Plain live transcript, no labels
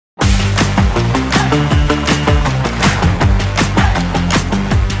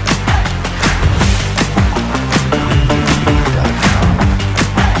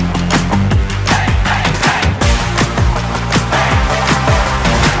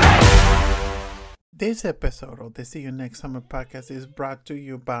This episode of the See You Next Summer podcast is brought to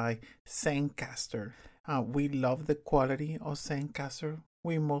you by Zencaster. We love the quality of Zencaster.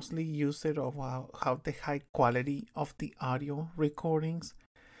 We mostly use it of how the high quality of the audio recordings,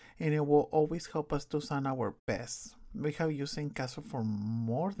 and it will always help us to sound our best. We have used Zencaster for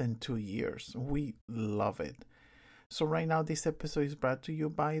more than 2 years. We love it. So right now, this episode is brought to you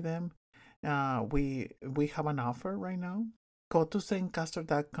by them. We have an offer right now. Go to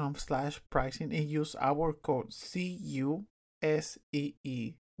Zencaster.com/pricing and use our code CUSEEYOU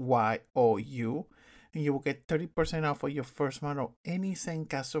and you will get 30% off of your first month of any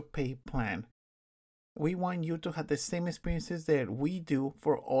Zencaster pay plan. We want you to have the same experiences that we do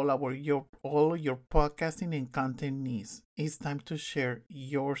for all your podcasting and content needs. It's time to share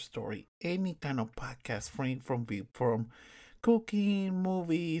your story. Any kind of podcast, from cooking,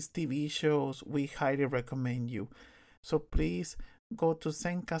 movies, TV shows, we highly recommend you. So please go to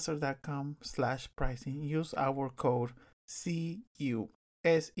Zencaster.com/pricing. Use our code CUSEEYOU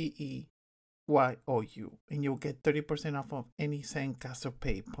and you'll get 30% off of any Zencaster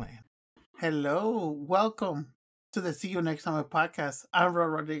pay plan. Hello, welcome to the See You Next Summer podcast. I'm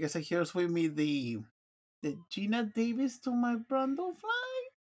Rod Rodriguez, and here's with me the Gina Davis to my Brando Fly.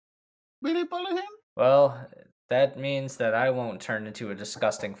 Billy Bullingham. Well, that means that I won't turn into a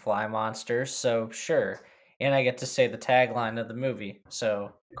disgusting fly monster, so sure. And I get to say the tagline of the movie,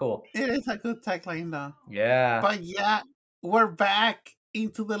 so cool. It is a good tagline, though. Yeah. But yeah, we're back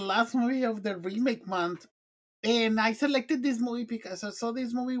into the last movie of the remake month. And I selected this movie because I saw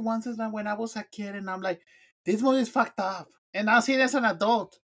this movie once when I was a kid, and I'm like, this movie is fucked up. And now see it as an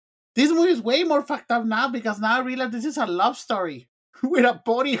adult. This movie is way more fucked up now because now I realize this is a love story with a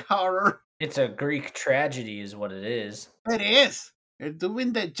body horror. It's a Greek tragedy is what it is. It is. They're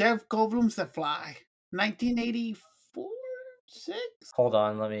doing the Jeff Goldblum's The Fly. 1984? 6? Hold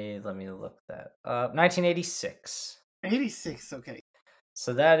on, let me look that up. 1986. 86, okay.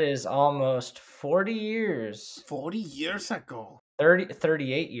 So that is almost 40 years. 40 years ago.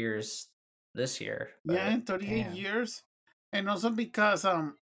 38 years this year. Yeah, 38 years. And also because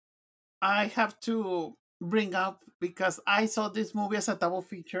I have to bring up, because I saw this movie as a double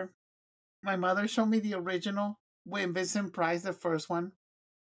feature. My mother showed me the original when Vincent Price, the first one.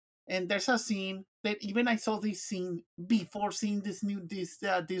 And there's a scene that even I saw this scene before seeing this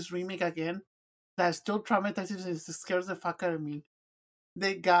remake again, that still traumatizes and scares the fuck out of me.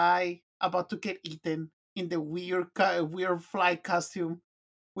 The guy about to get eaten in the weird fly costume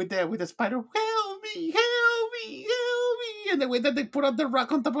with the spider. Help me! Help me! Help me! And the way that they put out the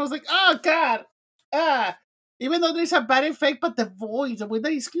rock on top, I was like, oh god! Even though there's a bad effect, but the voice, the way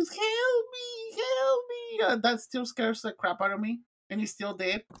that he screams, help me! Help me! That still scares the crap out of me. And he's still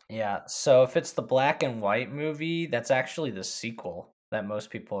dead. Yeah, so if it's the black and white movie, that's actually the sequel that most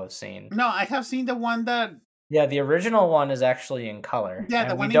people have seen. No, I have seen the one that... Yeah, the original one is actually in color. Yeah,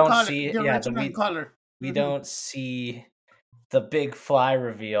 and the one we don't in color. see The original in color. We don't see the big fly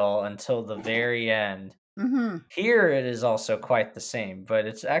reveal until the very end. Mm-hmm. Here it is also quite the same, but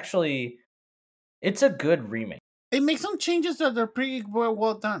it's a good remake. It makes some changes that are pretty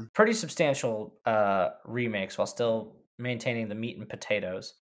well done. Pretty substantial remakes while still maintaining the meat and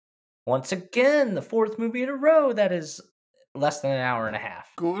potatoes. Once again, the fourth movie in a row that is less than an hour and a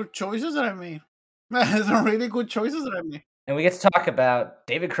half. Good choices that I made. Some really good choices that I made. And we get to talk about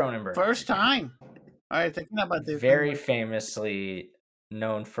David Cronenberg. First time. All right, thinking about David Very Cronenberg. famously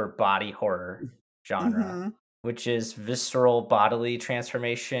known for body horror genre, which is visceral bodily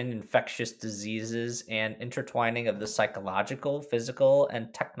transformation, infectious diseases, and intertwining of the psychological, physical,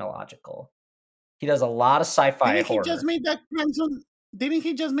 and technological. He does a lot of sci-fi horror. Didn't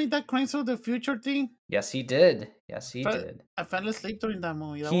he just make that Crimes of the Future thing? Yes, he did. Yes, he did. I fell asleep during that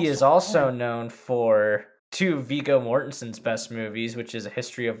movie. He is also known for two Viggo Mortensen's best movies, which is A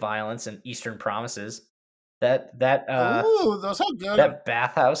History of Violence and Eastern Promises. Ooh, those are good. That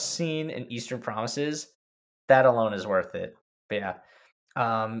bathhouse scene in Eastern Promises, that alone is worth it. But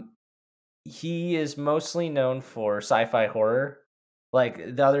yeah, he is mostly known for sci-fi horror.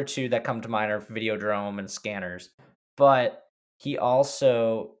 Like the other two that come to mind are Videodrome and Scanners. But he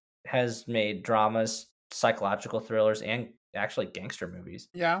also has made dramas, psychological thrillers, and actually gangster movies.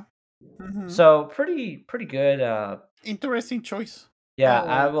 Yeah. Mm-hmm. So pretty good. Interesting choice. Yeah,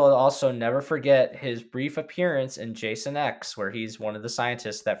 I will also never forget his brief appearance in Jason X, where he's one of the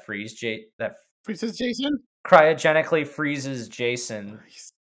scientists that freezes Jason? Cryogenically freezes Jason.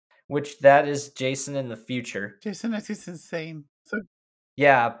 Nice. Which that is Jason in the future. Jason X is insane. So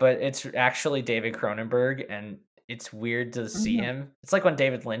yeah, but it's actually David Cronenberg, and it's weird to see him. It's like when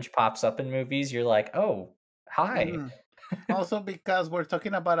David Lynch pops up in movies, you're like, oh, hi. Also, because we're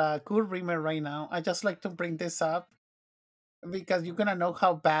talking about a good remake right now, I just like to bring this up because you're gonna know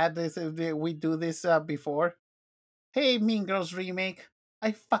how bad this is. We do this before. Hey, Mean Girls remake,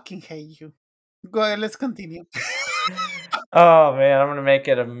 I fucking hate you. Go ahead, let's continue. Oh man, I'm gonna make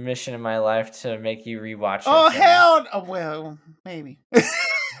it a mission in my life to make you rewatch it Oh then. hell! Oh, well, maybe.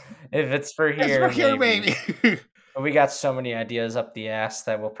 If it's for It's for here, here, maybe. baby. But we got so many ideas up the ass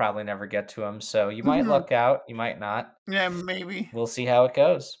that we'll probably never get to them. So you might Mhm. luck out, you might not. Yeah, maybe. We'll see how it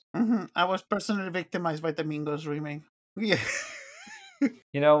goes. I was personally victimized by the Mingos remake. Yeah.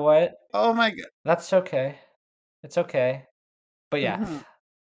 You know what? Oh my god. That's okay. It's okay. But yeah, Mhm.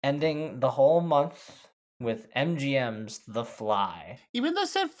 ending the whole month with MGM's The Fly. Even though it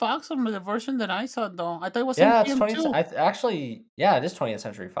said Fox on the version that I saw, though, I thought it was Yeah, it's MGM 20th. too. Actually, yeah, it is 20th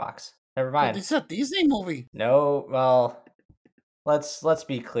Century Fox. Never But mind. this is a Disney movie. No, well, let's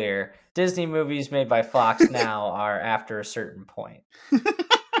be clear. Disney movies made by Fox now are after a certain point.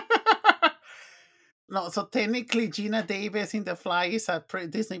 No, so technically, Gina Davis in The Fly is a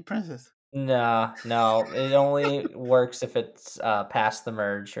Disney princess. No, no, it only works if it's past the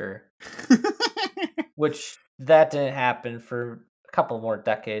merge, or which that didn't happen for a couple more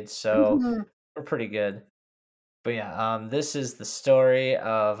decades, so Mhm. we're pretty good. But yeah, this is the story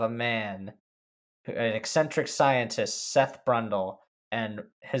of a man, an eccentric scientist, Seth Brundle, and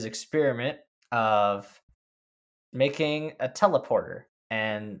his experiment of making a teleporter,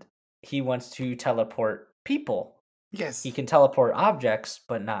 and he wants to teleport people. He Yes. can teleport objects,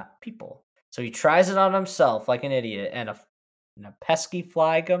 but not people. So he tries it on himself like an idiot, and a pesky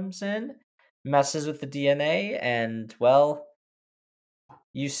fly comes in, messes with the DNA, and well,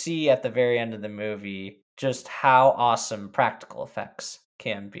 you see at the very end of the movie just how awesome practical effects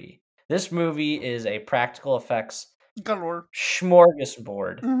can be. This movie is a practical effects Galore.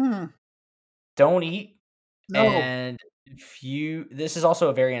 smorgasbord. Hmm. Don't eat, No. and if you this is also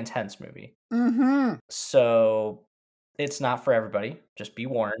a very intense movie. Hmm. So it's not for everybody. Just be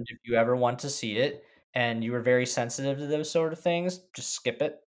warned if you ever want to see it and you are very sensitive to those sort of things, just skip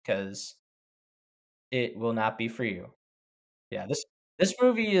it because it will not be for you. Yeah, this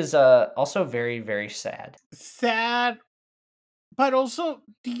movie is also very, very sad. Sad. But also,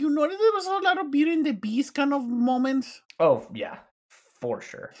 do you notice there was a lot of Beauty and the Beast kind of moments? Oh yeah, for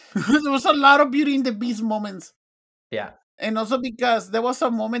sure. There was a lot of Beauty and the Beast moments. Yeah. And also because there was a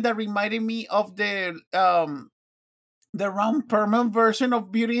moment that reminded me of the Ron Perlman version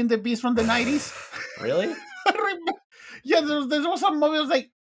of Beauty and the Beast from the 90s. Really? Yeah, there was a moment I was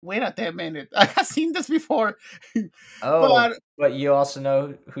like, wait a minute, I have seen this before. Oh, But but you also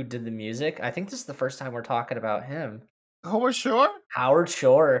know who did the music? I think this is the first time we're talking about him. Howard Shore? Howard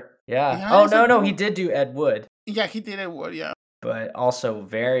Shore. Yeah. Yeah, Oh it's a no, he cool. did do Ed Wood, Yeah, he did it well, yeah. but also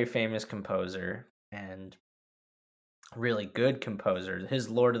very famous composer and really good composer. His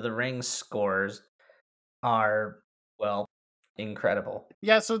Lord of the Rings scores are, well, incredible.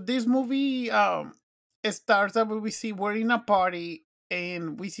 Yeah, so this movie it starts that we see we're in a party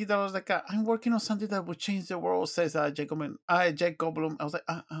and we see that was like I'm working on something that would change the world, says Jack Goldblum. I was like,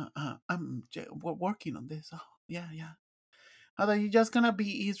 we're working on this. Oh, yeah, yeah. I thought you're just gonna be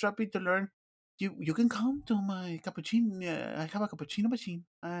eavesdropping to learn. You can come to my cappuccino. I have a cappuccino machine.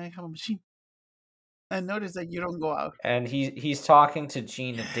 I have a machine. And notice that you don't go out. And he's talking to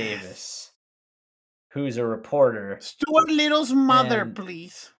Gina Yes. Davis, who's a reporter, Stuart Little's mother, and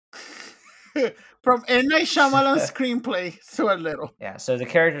please. From M. Night Shyamalan's screenplay, Stuart Little. yeah, so the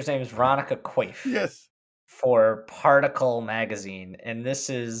character's name is Veronica Quaife Yes. for Particle Magazine, and this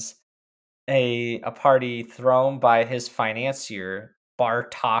is a party thrown by his financier,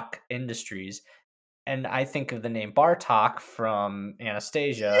 Bartok Industries. And I think of the name Bartok from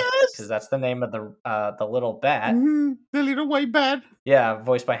Anastasia because Yes. that's the name of the little bat. The little white bat. Yeah,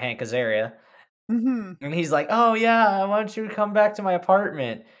 voiced by Hank Azaria. Hmm. And he's like, "Oh yeah, I want you to come back to my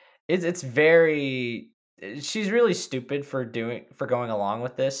apartment." It's very she's really stupid for going along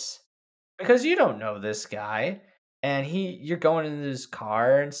with this because you don't know this guy, and you're going into his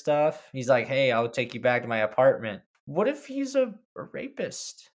car and stuff. He's like, "Hey, I'll take you back to my apartment." What if he's a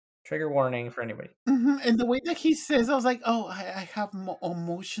rapist? Trigger warning for anybody. And the way that he says, I was like, oh, I have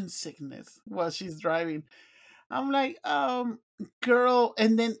motion sickness while she's driving. I'm like, girl.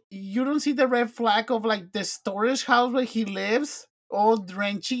 And then you don't see the red flag of like the storage house where he lives, all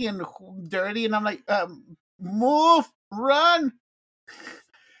drenchy and dirty. And I'm like, move, run.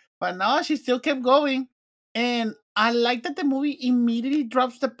 But no, she still kept going. And I like that the movie immediately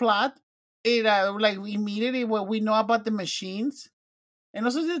drops the plot. It like immediately what we know about the machines. And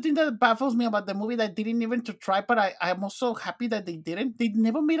also the thing that baffles me about the movie that didn't even to try, but I'm also happy that they didn't. They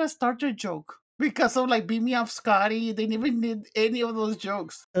never made a Star Trek joke. because of like Beat Me Up Scotty. They never did any of those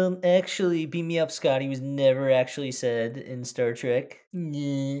jokes. Actually, "Beam me up, Scotty" was never actually said in Star Trek.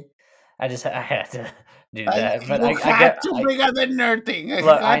 Yeah. I had to do that, but You I had get to bring out the nerd thing. I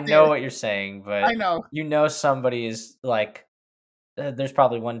look, I got know it. what you're saying, I but know. you know somebody is like, there's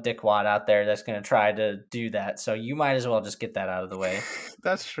probably one dickwad out there that's gonna try to do that, so you might as well just get that out of the way.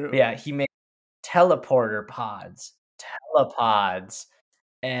 That's But true. yeah, he made teleporter pods, telepods,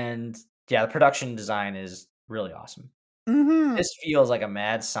 and yeah, the production design is really awesome. Hmm. This feels like a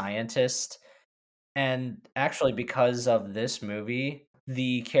mad scientist, and actually because of this movie,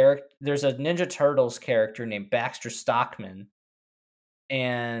 there's a Ninja Turtles character named Baxter Stockman,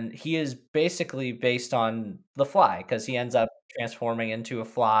 and he is basically based on the Fly because he ends up transforming into a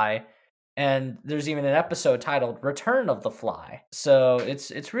fly, and there's even an episode titled "Return of the Fly." So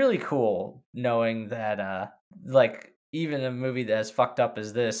it's really cool knowing that like even a movie that as fucked up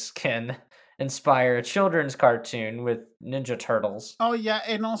as this can inspire a children's cartoon with Ninja Turtles. Oh yeah,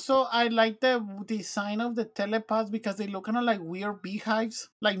 and also I like the design of the telepods because they look kind of like weird beehives,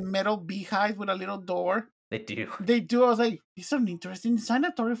 like metal beehives with a little door. They do. They do. I was like, it's an interesting design. I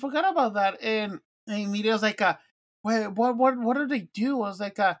totally forgot about that. And Emilia was like, "Wait, what do they do?" I was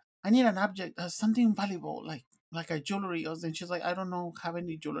like, I need an object, something valuable, like a jewelry. And she's like, I don't know, have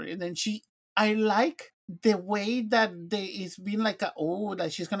any jewelry. And then I like the way that they it's been like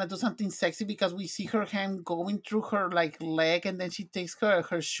like she's gonna do something sexy because we see her hand going through her like leg, and then she takes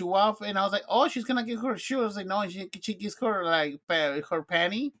her shoe off, and I was like, oh, she's gonna give her shoe. I was like, no, she gives her like her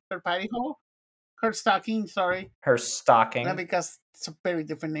pantyhose, her stocking. Sorry, Her stocking. because it's a very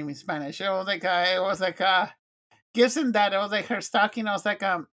different name in Spanish. It was like guessing that it was like her stocking. I was like,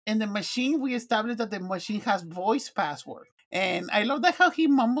 in the machine we established that the machine has voice password, and I love that how he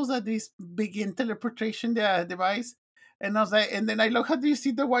mumbles at this begin teleportation device. And I was like, and then I love how do you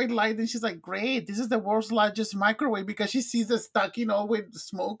see the white light, and she's like, great, this is the world's largest microwave because she sees the stocking all with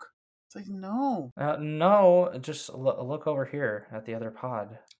smoke. It's like, no. No, just look over here at the other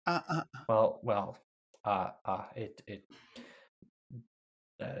pod. Uh, uh, Well, it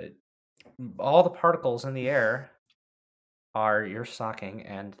uh, all the particles in the air are your stocking,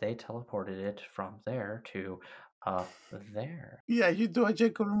 and they teleported it from there to there. yeah, you do a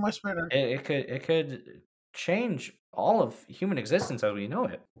Jacob much better. It could change all of human existence as we know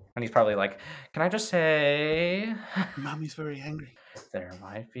it. And he's probably like, "Can I just say, Mommy's very angry. there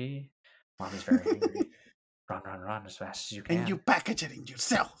might be, mommy's very angry. Run as fast as you And you can." package it in your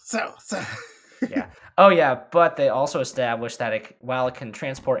cell. Yeah. Oh, yeah. But they also established that while it can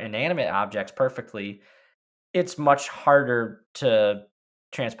transport inanimate objects perfectly, it's much harder to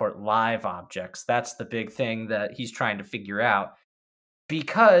transport live objects. That's the big thing that he's trying to figure out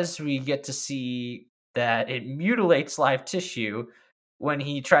because we get to see that it mutilates live tissue when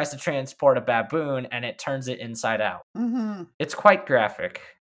he tries to transport a baboon and it turns it inside out. Hmm. It's quite graphic,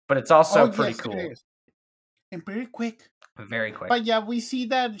 but it's Oh also pretty yes, it cool. is, and pretty quick. Very quick. But yeah, we see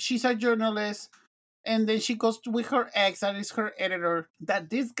that she's a journalist, and then she goes with her ex, that is her editor. That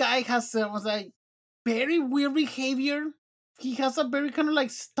this guy was like very weird behavior. He has a very kind of like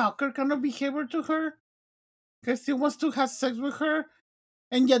stalker kind of behavior to her, because he wants to have sex with her.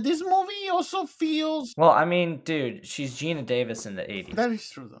 And yeah, this movie also feels Well, I mean, dude, she's Gina Davis in the 80s. that is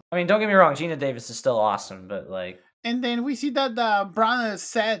true though. I mean, don't get me wrong, Gina Davis is still awesome, but like, And then we see that the Brown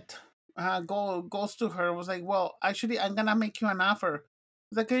Seth goes to her, was like, well, actually, I'm gonna make you an offer.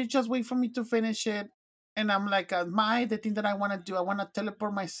 It's like, can you just wait for me to finish it? And I'm like, the thing that I want to do, I want to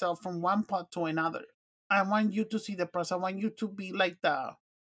teleport myself from one pot to another. I want you to see the process. I want you to be like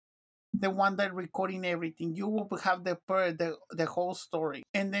the one that recording everything. You will have the whole story.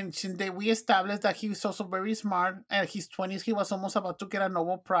 And then we established that he was also very smart. At his 20s, he was almost about to get a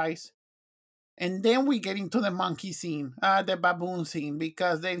Nobel Prize. And then we get into the monkey scene, the baboon scene,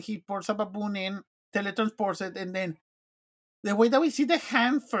 because then he pours a baboon in, teletransports it, and then the way that we see the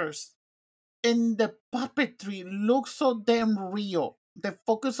hand first and the puppetry looks so damn real. The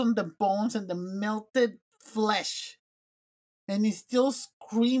focus on the bones and the melted flesh, and he's still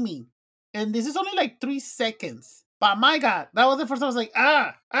screaming. And this is only like 3 seconds. But my God, that was the first time I was like,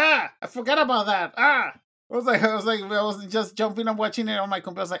 I forgot about that. I was just jumping and watching it on my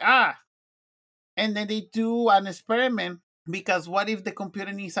computer. I was like, And then they do an experiment because what if the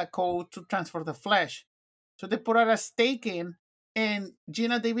computer needs a code to transfer the flesh? So they put out a stake in, and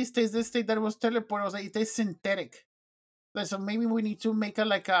Gina Davis takes the stake that was teleported. I was like, it is synthetic. So maybe we need to make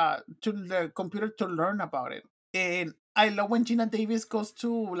the computer to learn about it. And I love when Gina Davis goes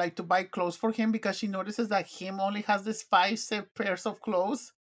to buy clothes for him because she notices that him only has this 5 pairs of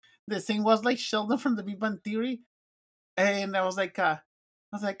clothes. The same was like Sheldon from the Big Bang Theory, and I was like,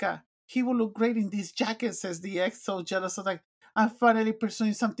 he will look great in this jacket, says the ex, so jealous. I was like, I'm finally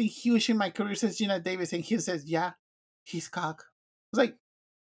pursuing something huge in my career, says Gina Davis. And he says, yeah, he's cock. I was like,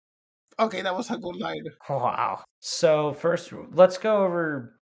 okay, that was a good line. Wow. So first, let's go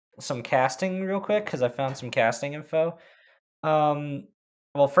over some casting real quick because I found some casting info. Um,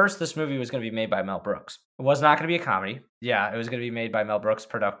 well, first, this movie was going to be made by Mel Brooks. It was not going to be a comedy. Yeah, it was going to be made by Mel Brooks'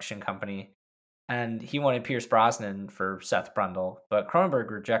 production company, and he wanted Pierce Brosnan for Seth Brundle, but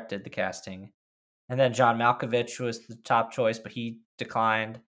Cronenberg rejected the casting. And then John Malkovich was the top choice, but he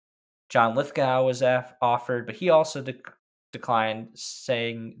declined. John Lithgow was offered, but he also declined,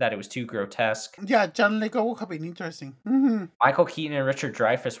 saying that it was too grotesque. Yeah, John Lithgow would have been interesting. Michael Keaton and Richard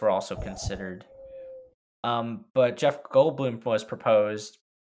Dreyfuss were also considered. But Jeff Goldblum was proposed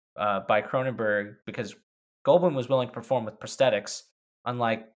by Cronenberg because Goldblum was willing to perform with prosthetics,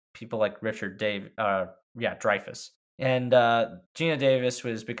 unlike people like Dreyfuss. And Gina Davis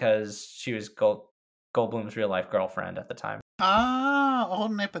was because she was Goldblum's real life girlfriend at the time. Ah, all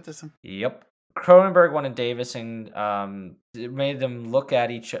nepotism. Yep. Cronenberg wanted Davis, and it made them look at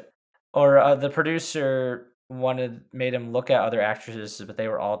the producer made him look at other actresses, but they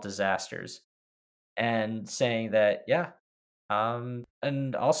were all disasters. And saying that,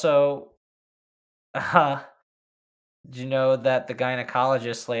 and also, do you know that the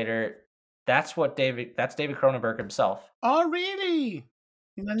gynecologist later, that's David Cronenberg himself. Oh, really?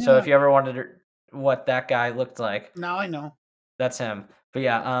 So if you ever wondered what that guy looked like, now I know. That's him. But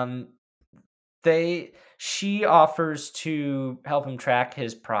yeah, she offers to help him track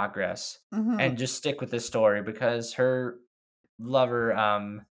his progress and just stick with this story because her lover,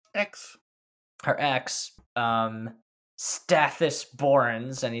 her ex, Stathis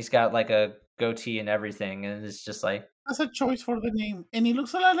Borans, and he's got like a goatee and everything, and it's just like, that's a choice for the name. And he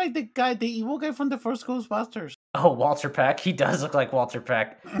looks a lot like the evil guy from the first Ghostbusters. Oh, Walter Peck. He does look like Walter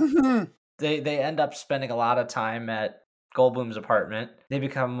Peck. They end up spending a lot of time at Goldblum's apartment. They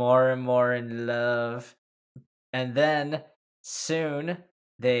become more and more in love. And then soon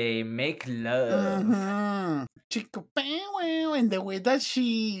they make love. Chico, and the way that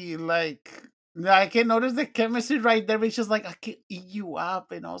she I can notice the chemistry right there. It's just like, I can eat you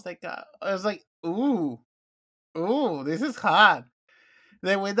up. And I was like, ooh, this is hot.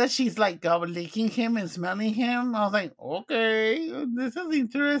 The way that she's like licking him and smelling him, I was like, okay, this is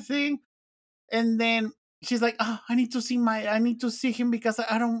interesting. And then she's like, I need to see him because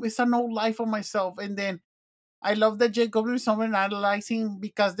it's a no life for myself. And then I love that Jake Goldblum is someone analyzing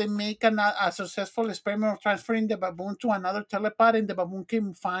because they make a successful experiment of transferring the baboon to another telepath, and the baboon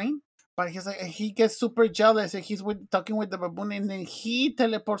came fine. But he's like, he gets super jealous, and he's talking with the baboon, and then he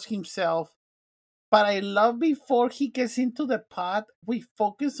teleports himself. But I love before he gets into the pot, we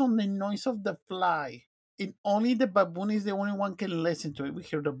focus on the noise of the fly. And only the baboon is the only one can listen to it. We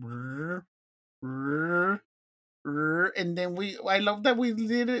hear the brrr, brrr, brrr, and then I love that we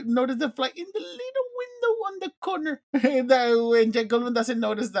notice the fly in the little window on the corner. When Jack Goldman doesn't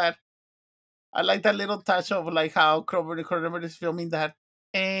notice that. I like that little touch of like how Cronenberg is filming that.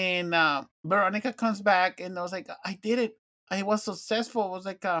 And Veronica comes back, and I was like, I did it. I was successful. I was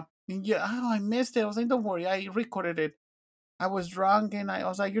like, I missed it. I was like, don't worry, I recorded it. I was drunk, and I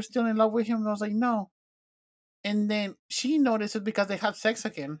was like, you're still in love with him? And I was like, no. And then she noticed it because they have sex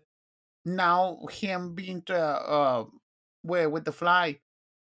again. Now him being with the fly.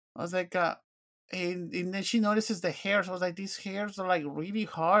 I was like, and then she notices the hairs. I was like, these hairs are like really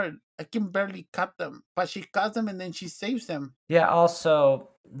hard. I can barely cut them. But she cuts them, and then she saves them. Yeah, also,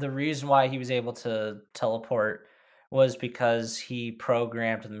 the reason why he was able to teleport was because he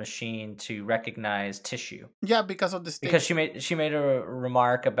programmed the machine to recognize tissue. Yeah, because of the stage. Because she made a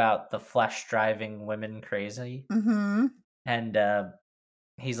remark about the flesh driving women crazy. And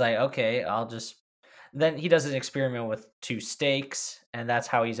he's like, okay, I'll just... Then he does an experiment with 2 steaks, and that's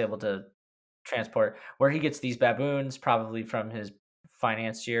how he's able to transport, where he gets these baboons, probably from his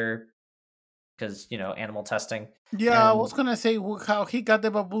financier, because, animal testing. Yeah, I was gonna say how he got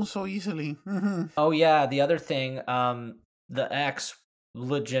the baboon so easily. Oh yeah, the other thing, the ex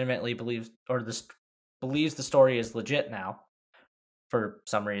legitimately believes the story is legit now for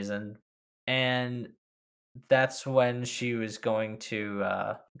some reason, and that's when she was going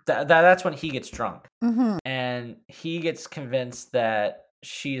to that's when he gets drunk, and he gets convinced that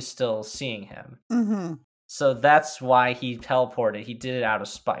she is still seeing him. So that's why he teleported. He did it out of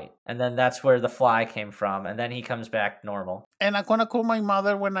spite. And then that's where the fly came from. And then he comes back normal. And I'm gonna call my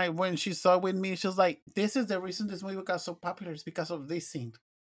mother when she saw it with me. She was like, this is the reason this movie got so popular, is because of this scene.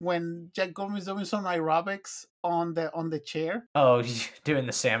 When Jack Goldman is doing some aerobics on the chair. Oh, doing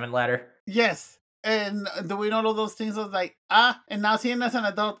the salmon ladder? Yes. and doing all of those things. I was like, and now seeing as an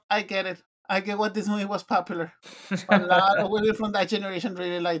adult, I get it. I get what this movie was popular. A lot of women from that generation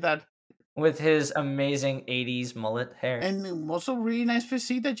really like that. With his amazing 80s mullet hair. And also really nice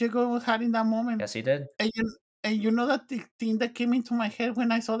physique that Jago had in that moment. Yes, he did. And you know that the thing that came into my head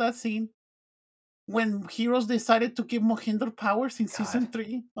when I saw that scene? When Heroes decided to give Mohinder powers in season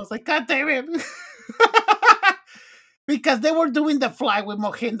 3, I was like, God damn it. Because they were doing the fly with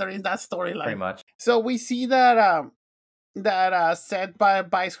Mohinder in that storyline. Pretty much. So we see that Seth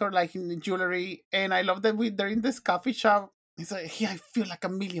buys her like in the jewelry, and I love that they're in this coffee shop. He's like, I feel like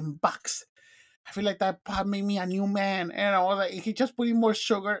 $1,000,000. I feel like that pot made me a new man. And I was like, he just putting more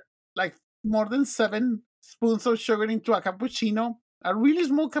sugar, like more than 7 spoons of sugar into a cappuccino, a really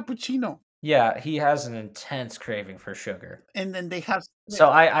small cappuccino. Yeah, he has an intense craving for sugar. And then they have. So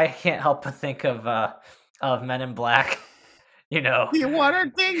I can't help but think of Men in Black. You know, the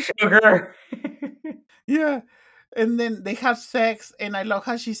water thing. Sugar. Yeah. And then they have sex, and I love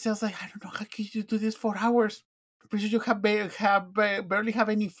how she says, like, I don't know, how can you do this for hours? I'm pretty sure you barely have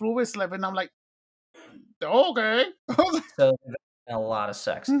any fluids left. And I'm like, okay. So a lot of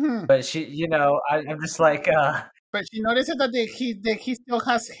sex. Mhm. But she, you know, I'm just like, But she notices that he still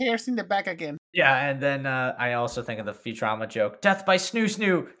has hairs in the back again. yeah, and then I also think of the Futurama joke, death by snoo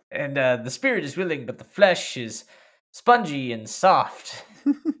snoo, and the spirit is willing, but the flesh is spongy and soft.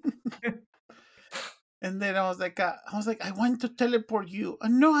 And then I was like, I want to teleport you.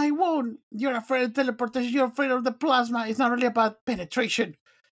 No, I won't. You're afraid of teleportation. You're afraid of the plasma. It's not really about penetration.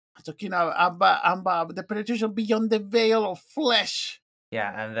 I'm talking about the penetration beyond the veil of flesh.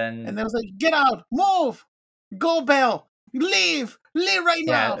 Yeah, and then I was like, get out, move, go, Belle, leave right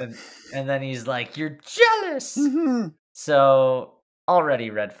now. And then he's like, you're jealous. Mm-hmm. So already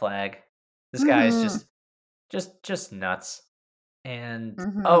red flag. This guy is just nuts. And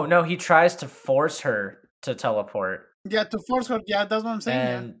oh no, he tries to force her to teleport. Yeah, to force her. Yeah, that's what I'm saying.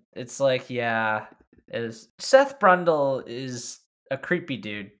 And it's like, Seth Brundle is a creepy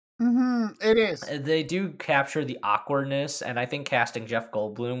dude. It is. They do capture the awkwardness, and I think casting Jeff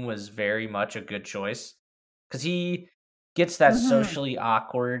Goldblum was very much a good choice because he gets that socially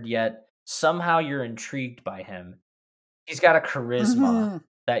awkward, yet somehow you're intrigued by him. He's got a charisma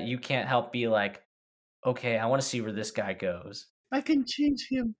that you can't help be like, okay, I want to see where this guy goes. I can change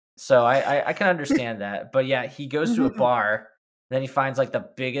him. So I can understand that. But yeah, he goes to a bar, then he finds like the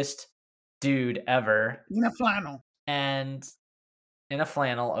biggest dude ever. In a flannel. And in a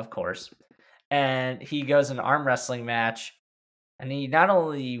flannel, of course. And he goes an arm wrestling match, and he not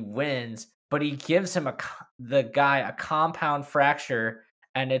only wins, but he gives him the guy a compound fracture,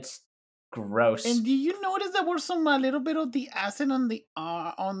 and it's gross. And do you notice there was a little bit of the acid on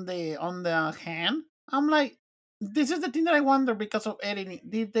the hand? I'm like, this is the thing that I wonder because of editing.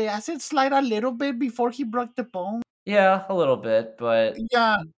 Did the acid slide a little bit before he broke the bone? Yeah, a little bit, but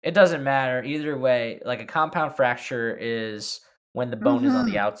yeah, it doesn't matter either way. Like a compound fracture is when the bone is on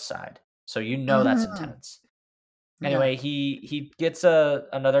the outside, so you know that's intense. Anyway, he gets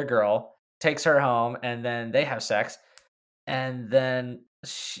another girl, takes her home, and then they have sex. And then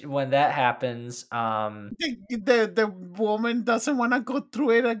when that happens, the woman doesn't want to go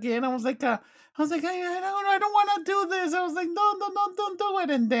through it again. I was like, I don't want to do this. I was like, no, don't do it.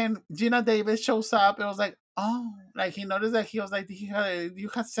 And then Gina Davis shows up, and I was like, oh, like he noticed that he was like, you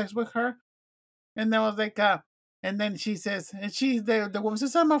had sex with her, and then I was like, and then she says, and the woman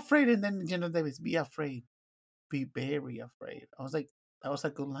says, I'm afraid, and then Gina Davis, be afraid, be very afraid. I was like, that was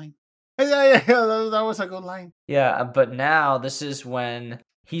a good line. Yeah, that was a good line. Yeah, but now this is when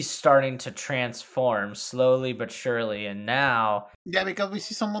he's starting to transform slowly but surely, and now because we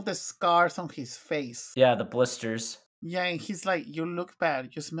see some of the scars on his face. Yeah, the blisters. Yeah, and he's like, you look bad,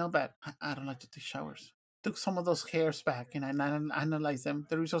 you smell bad. I don't like to take showers. Took some of those hairs back and I analyzed them.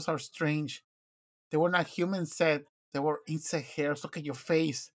 The results are strange. They were not human said. They were insect hairs. Look at your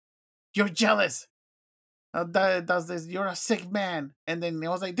face. You're jealous. That does this. You're a sick man. And then I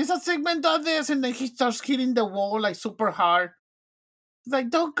was like, this a sick man does this. And then he starts hitting the wall like super hard. He's like,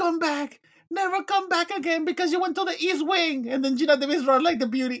 don't come back. Never come back again because you went to the East Wing. And then Gina Davis run like the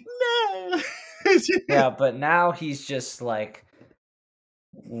beauty. No. Yeah, but now he's just like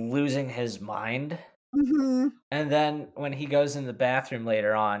losing his mind. And then when he goes in the bathroom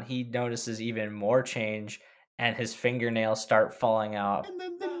later on, he notices even more change and his fingernails start falling out. And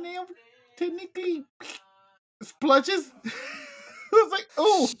then the nail technically splutches. I was like,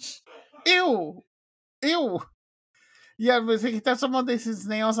 oh, ew. Yeah, but he takes some of his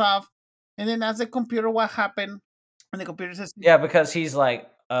nails off. And then asks the computer what happened. And the computer says, yeah, because he's like,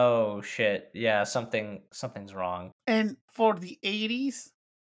 oh shit, yeah, something's wrong. And for the 80s,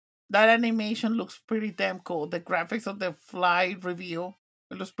 that animation looks pretty damn cool. The graphics of the fly reveal,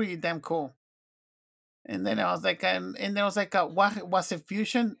 it looks pretty damn cool. And then I was like, and there was like, what was it?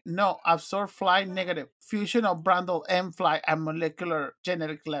 Fusion? No, absorb fly negative. Fusion of Brundle M fly at molecular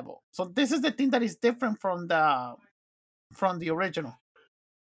genetic level. So this is the thing that is different from the original,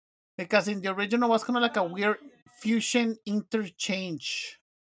 because in the original was kind of like a weird fusion interchange.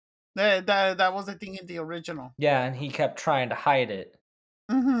 That was the thing in the original. Yeah, and he kept trying to hide it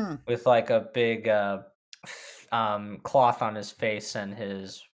Mm-hmm. with like a big cloth on his face and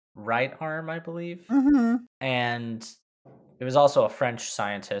his right arm, I believe. Mm-hmm. And it was also a French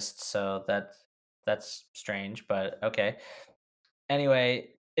scientist, so that's strange, but okay.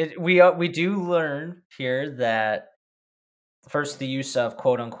 Anyway, we do learn here that first the use of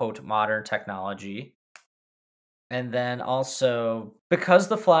quote unquote modern technology, and then also because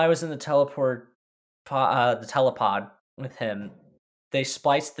the fly was in the telepod with him, they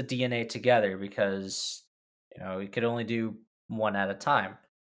spliced the DNA together because he could only do one at a time,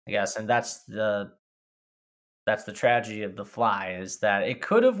 I guess, and that's the tragedy of the fly is that it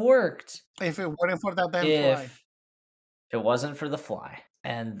could have worked If it weren't for that damn fly. if it wasn't for the fly.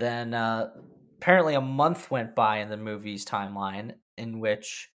 And then apparently a month went by in the movie's timeline in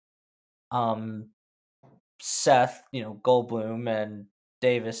which um Seth, Goldblum and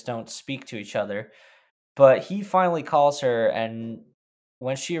Davis don't speak to each other. But he finally calls her, and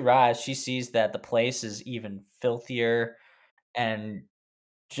when she arrives, she sees that the place is even filthier, and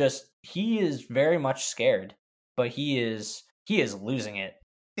just he is very much scared, but he is losing it.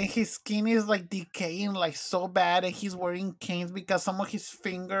 And his skin is like decaying like so bad, and he's wearing canes because some of his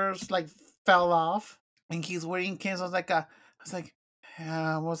fingers like fell off, and he's wearing canes. I was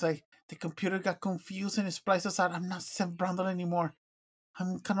like, the computer got confused and it spliced us out. I'm not Sam Brundle anymore.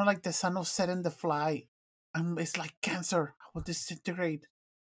 I'm kind of like the son of Set and the Fly. It's like cancer. I will disintegrate.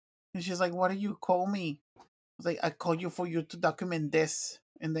 And she's like, what do you call me? I was like, I call you for you to document this.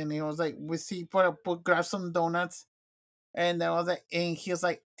 And then he was like, we see, grab some donuts. And then I was like, and he was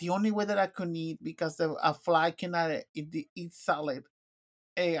like, the only way that I could eat, because a fly cannot eat solid.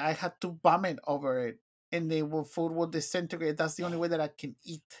 Hey, I had to vomit over it, and food will disintegrate. That's the only way that I can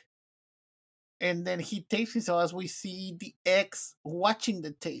eat. And then he takes me, so as we see the ex watching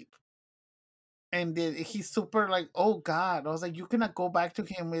the tape, and he's super like, oh god. I was like, you cannot go back to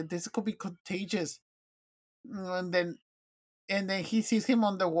him. This could be contagious. And then he sees him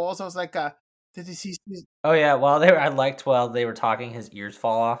on the wall. So I was like, the disease is. Oh yeah, I liked while they were talking, his ears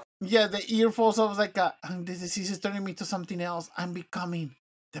fall off. Yeah, the ear falls. I was like, the disease is turning me to something else. I'm becoming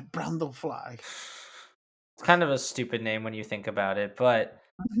the Brundlefly. It's kind of a stupid name when you think about it, but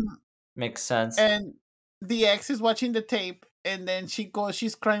makes sense. And the ex is watching the tape, and then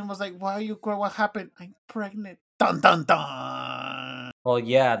she's crying. Was like, why are you crying? What happened? I'm pregnant. Dun dun dun. Well,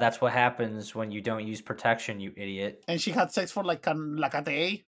 yeah, that's what happens when you don't use protection, you idiot. And she had sex for like a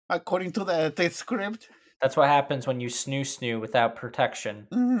day, according to the script. That's what happens when you snoo without protection.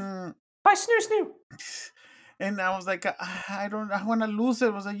 Mm-hmm. Bye, snoo. And I was like, I want to lose it. I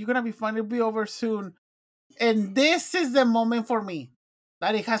was like, you're gonna be fine. It'll be over soon. And this is the moment for me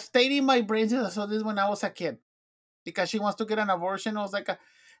that it has stayed in my brain since I saw this when I was a kid, because she wants to get an abortion. I was like,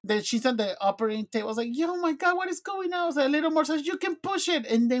 then she's on the operating table. I was like, yo, my god, what is going on? I was like, a little more says, you can push it.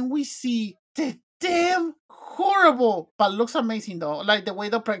 And then we see the damn horrible, but looks amazing though. Like the way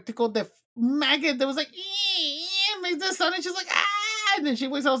the practical, the maggot that was like, makes the sound, and she's like, ah, and then she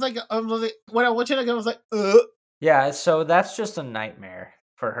wakes. I was like, when I watched it again, I was like, ugh. Yeah, so that's just a nightmare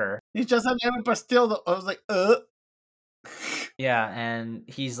for her. It's just a nightmare, but still, though, I was like, ugh. Yeah, and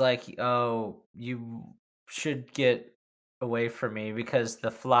he's like, oh, you should get away from me because the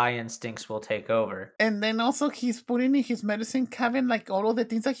fly instincts will take over. And then also he's putting in his medicine cabinet like all of the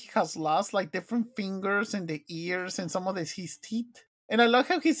things that he has lost, like different fingers and the ears and some of his teeth. And I love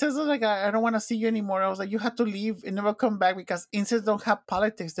how he says, like, I don't want to see you anymore. I was like, you have to leave and never come back, because insects don't have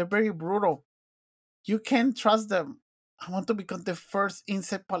politics. They're very brutal. You can't trust them. I want to become the first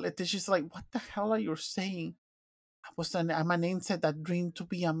insect politician. She's like, what the hell are you saying? I'm an insect that dreamed to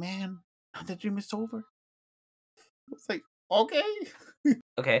be a man. Now the dream is over. It's like, okay.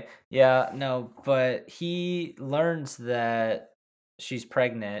 Okay, yeah, no, but he learns that she's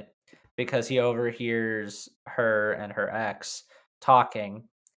pregnant because he overhears her and her ex talking,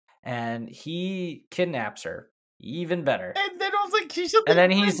 and he kidnaps her. Even better. And then I was like, she should. And then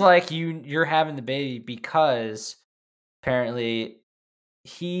he's like, you're having the baby because apparently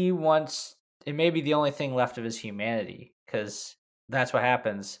he wants, it may be the only thing left of his humanity, because that's what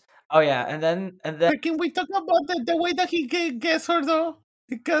happens. Oh yeah, and then Can we talk about the way that he gets her though?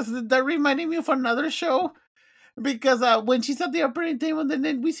 Because that reminded me of another show because when she's at the operating table, and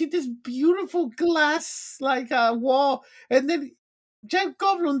then we see this beautiful glass like wall, and then Jeff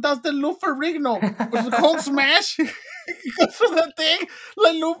Goldblum does the Lou Ferrigno Hulk smash. He goes for the thing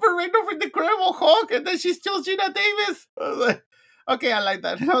like Lou Ferrigno from the Incredible Hulk, and then she steals Gina Davis. I was like, okay, I like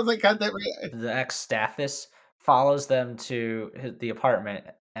that. I was like, God damn it. The ex Stathis follows them to the apartment,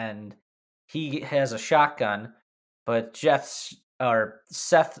 and he has a shotgun, but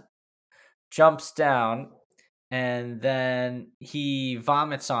Seth jumps down, and then he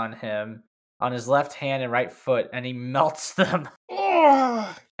vomits on him on his left hand and right foot, and he melts them.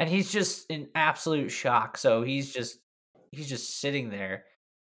 Oh, And he's just in absolute shock. So he's just sitting there,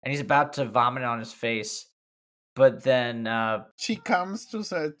 and he's about to vomit on his face. But then she comes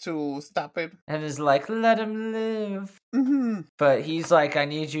to stop it. and is like, "Let him live." Mm-hmm. But he's like, "I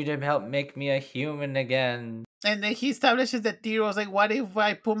need you to help make me a human again." And then he establishes the theory. I was like, what if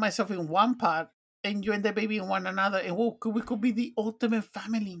I put myself in one pot and you and the baby in one another, and we could be the ultimate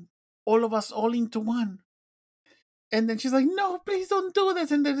family, all of us all into one. And then she's like, no, please don't do this.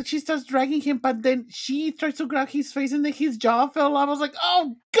 And then she starts dragging him, but then she tries to grab his face, and then his jaw fell off. I was like,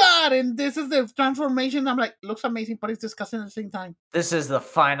 oh God. And this is the transformation. I'm like, looks amazing, but it's disgusting at the same time. This is the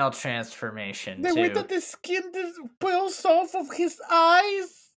final transformation The way that the skin just peels off of his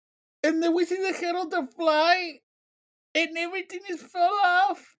eyes, and then we see the head of the fly, and everything is fell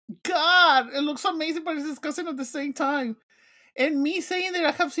off. God, it looks amazing, but it's disgusting at the same time. And me saying that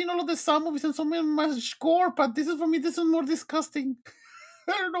I have seen all of the Saw movies and so much gore, but this is more disgusting.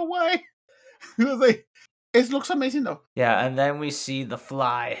 I don't know why. It was like, it looks amazing though. Yeah, and then we see the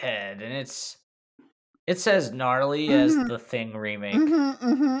fly head, and it's as gnarly as the Thing remake.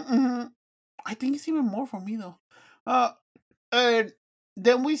 I think it's even more for me though. And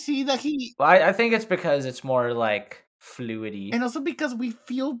then we see that he. Well, I think it's because it's more like fluidy, and also because we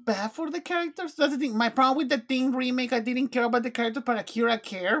feel bad for the characters. That's the thing. My problem with the Thing remake, I didn't care about the characters, but Akira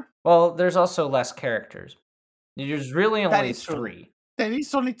care. Well, there's also less characters. There's really only 3. There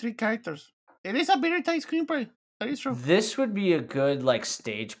is only 3 characters. It is a very tight screenplay. That is true. This would be a good like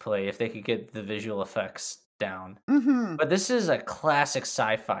stage play if they could get the visual effects down. But this is a classic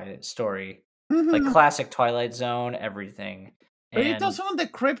sci-fi story, like classic Twilight Zone, everything. But it does from the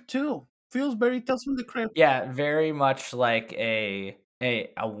Crypt too. Feels very Tales from the Crypt. Yeah, very much like a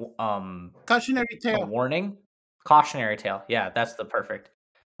cautionary tale. A warning, cautionary tale. Yeah, that's the perfect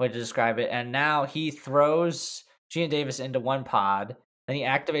way to describe it. And now he throws Gina Davis into one pod, and he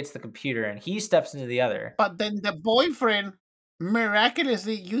activates the computer, and he steps into the other. But then the boyfriend,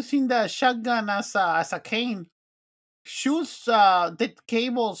 miraculously using the shotgun as a cane, shoots the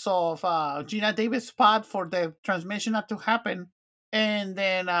cables of Gina Davis' pod for the transmission not to happen. And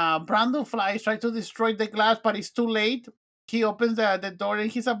then Brando flies, tries to destroy the glass, but it's too late. He opens the door,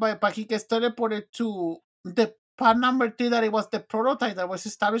 and but he gets teleported to the part number 3 that it was the prototype that was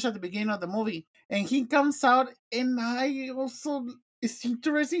established at the beginning of the movie. And he comes out, and it's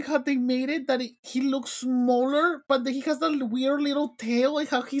interesting how they made it, that he looks smaller, but then he has that weird little tail, like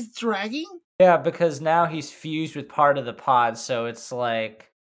how he's dragging. Yeah, because now he's fused with part of the pod, so it's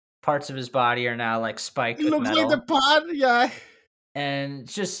like parts of his body are now like spiked with metal. Looks like the pod, yeah. And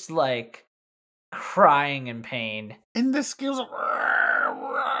just like crying in pain. And the skills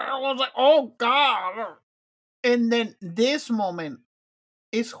I was like, oh God. And then this moment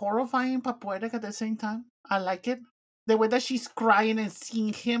is horrifying but poetic at the same time. I like it. The way that she's crying and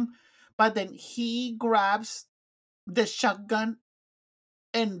seeing him, but then he grabs the shotgun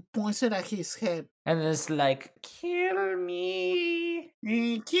and points it at his head. And it's like, kill me.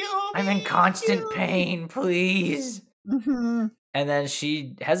 Kill me. I'm in constant pain, please. And then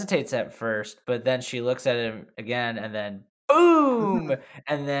she hesitates at first, but then she looks at him again, and then boom!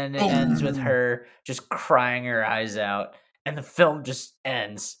 And then it ends with her just crying her eyes out, and the film just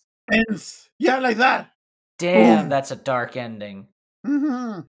ends. Yeah, like that. Damn, that's a dark ending.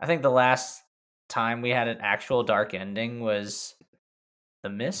 I think the last time we had an actual dark ending was The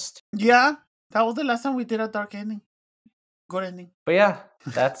Mist. Yeah, that was the last time we did a dark ending. Good ending. But yeah,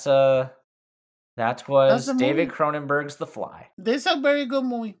 that was David Cronenberg's The Fly. This is a very good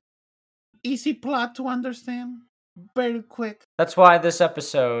movie. Easy plot to understand. Very quick. That's why this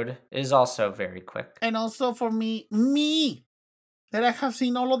episode is also very quick. And also for me, that I have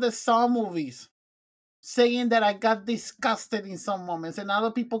seen all of the Saw movies, saying that I got disgusted in some moments, and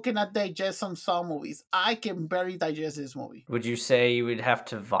other people cannot digest some Saw movies. I can barely digest this movie. Would you say you would have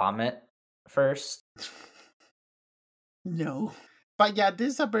to vomit first? No. But yeah,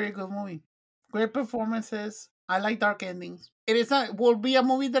 this is a very good movie. Great performances. I like dark endings. Will be a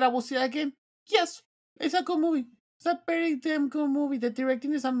movie that I will see again? Yes. It's a good movie. It's a very damn good movie. The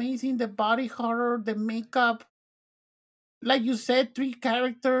directing is amazing. The body horror, the makeup, like you said, 3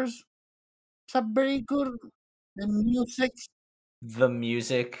 characters. It's a very good. The music The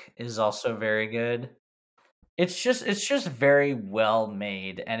music is also very good. It's just very well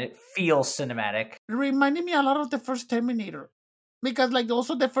made and it feels cinematic. reminded me a lot of the first Terminator, because like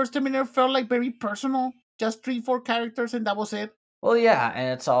also the first Terminator felt like very personal, just 3 4 characters, and that was it. Well, yeah,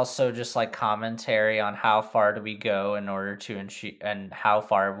 and it's also just like commentary on how far do we go in order to achieve, and how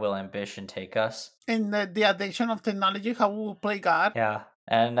far will ambition take us. And the addiction of technology, how we will play God. Yeah,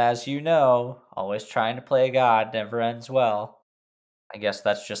 and as you know, always trying to play God never ends well. I guess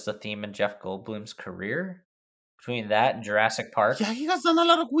that's just a theme in Jeff Goldblum's career. Between that and Jurassic Park. Yeah, he has done a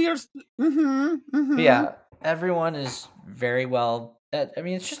lot of weird. Mm-hmm. But Mm-hmm. yeah, everyone is very well. I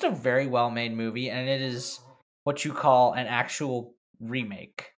mean, it's just a very well made movie, and it is what you call an actual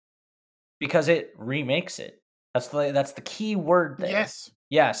remake because it remakes it. That's the key word there. Yes,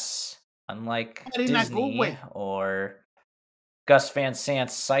 Yes, unlike but in a good Disney way. or Gus Van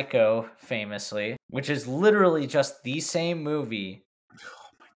Sant's Psycho, famously, which is literally just the same movie Oh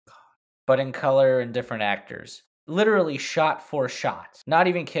my god. but in color and different actors. Literally shot for shot. Not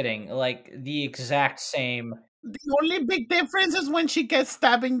even kidding. Like the exact same. The only big difference is when she gets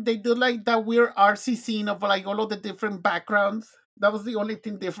stabbing, they do like that weird RC scene of like all of the different backgrounds. That was the only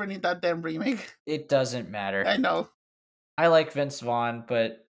thing different in that damn remake. It doesn't matter. I know. I like Vince Vaughn,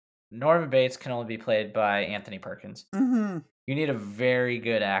 but Norman Bates can only be played by Anthony Perkins. Mm-hmm. You need a very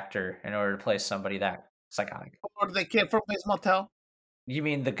good actor in order to play somebody that psychotic. Or the kid from his motel. You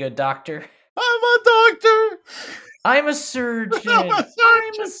mean the good doctor? I'm a doctor. I'm a surgeon. I'm a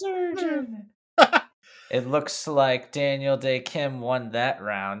I'm a surgeon. It looks like Daniel Day Kim won that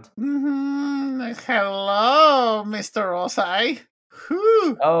round. Mm-hmm. Hello, Mr. Osai.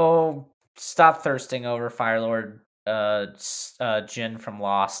 Whew. Oh, stop thirsting over Firelord Jin from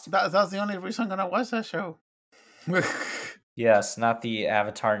Lost. That's the only reason I'm gonna watch that show. Yes, not the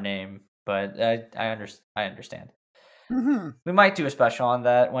Avatar name, but I understand. Mm-hmm. We might do a special on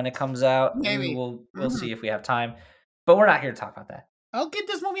that when it comes out. Maybe. We'll Mhm. see if we have time, but we're not here to talk about that. I'll give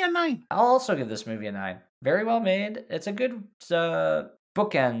this movie a 9. I'll also give this movie a 9. Very well made. It's a good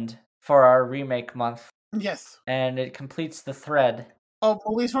bookend for our remake month, Yes. and it completes the thread. Of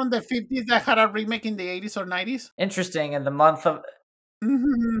movies from the 50s that had a remake in the 80s or 90s. Interesting, in the month of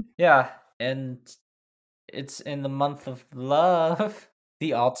Mm-hmm. yeah, and it's in the month of love.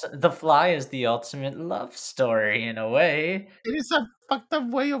 The Fly is the ultimate love story in a way. It is a fucked up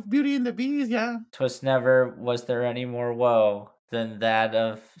way of Beauty and the Beast, yeah. 'Twas never was there any more woe than that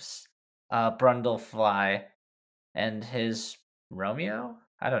of Brundlefly and his Romeo.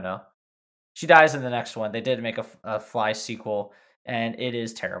 I don't know. She dies in the next one. They did make a Fly sequel, and it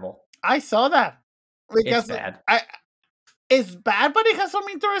is terrible. I saw that. It's Because bad. it's bad, but it has some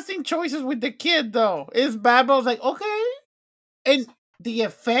interesting choices with the kid, though. It's bad, but I was like, okay. And the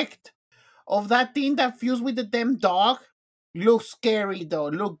effect of that thing that fused with the damn dog looks scary, though.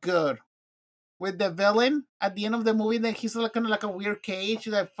 Look good. With the villain at the end of the movie, that he's like kind of like a weird cage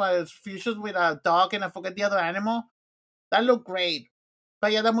that fuses with a dog, and I forget the other animal. That looked great.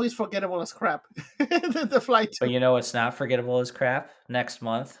 But yeah, that movie's forgettable as crap. The Fly But 2. you know what's not forgettable as crap? Next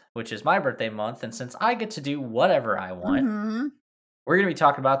month, which is my birthday month, and since I get to do whatever I want, Mm-hmm. we're going to be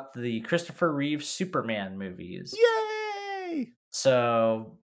talking about the Christopher Reeve Superman movies. Yay!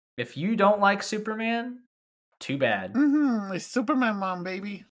 So, if you don't like Superman, too bad. Mm-hmm. It's Superman Mom,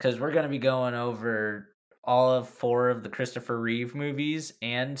 baby. Because we're going to be going over all of 4 of the Christopher Reeve movies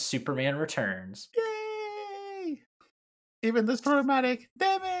and Superman Returns. Yay! Even this problematic.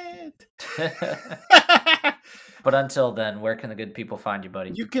 Damn it! But until then, where can the good people find you,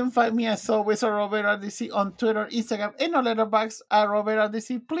 buddy? You can find me as always at Robert RDC on Twitter, Instagram, and on Letterboxd at Robert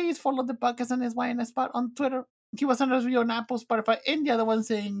RDC. Please follow the podcast and SYN Spot on Twitter. Give us a review on Apple, Spotify, and the other one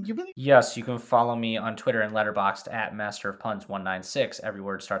saying you believe. Yes, you can follow me on Twitter and Letterboxd at Master of Puns 196. Every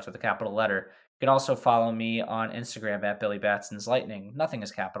word starts with a capital letter. You can also follow me on Instagram at Billy Batson's Lightning. Nothing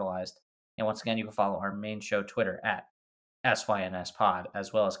is capitalized. And once again, you can follow our main show Twitter at SYNS Pod,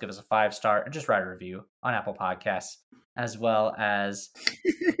 as well as give us a 5-star and just write a review on Apple Podcasts, as well as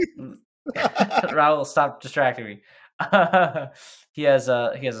Raul, stop distracting me. He has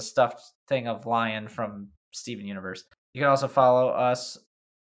a stuffed thing of Lion from Steven Universe. You can also follow us.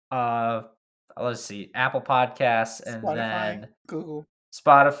 Let's see, Apple Podcasts, and Spotify, then Google,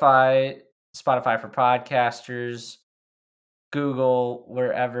 Spotify for podcasters, Google,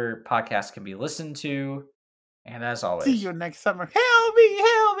 wherever podcasts can be listened to. And as always, see you next summer. Help me,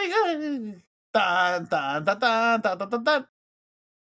 help me. Dun, dun, dun, dun, dun, dun, dun, dun.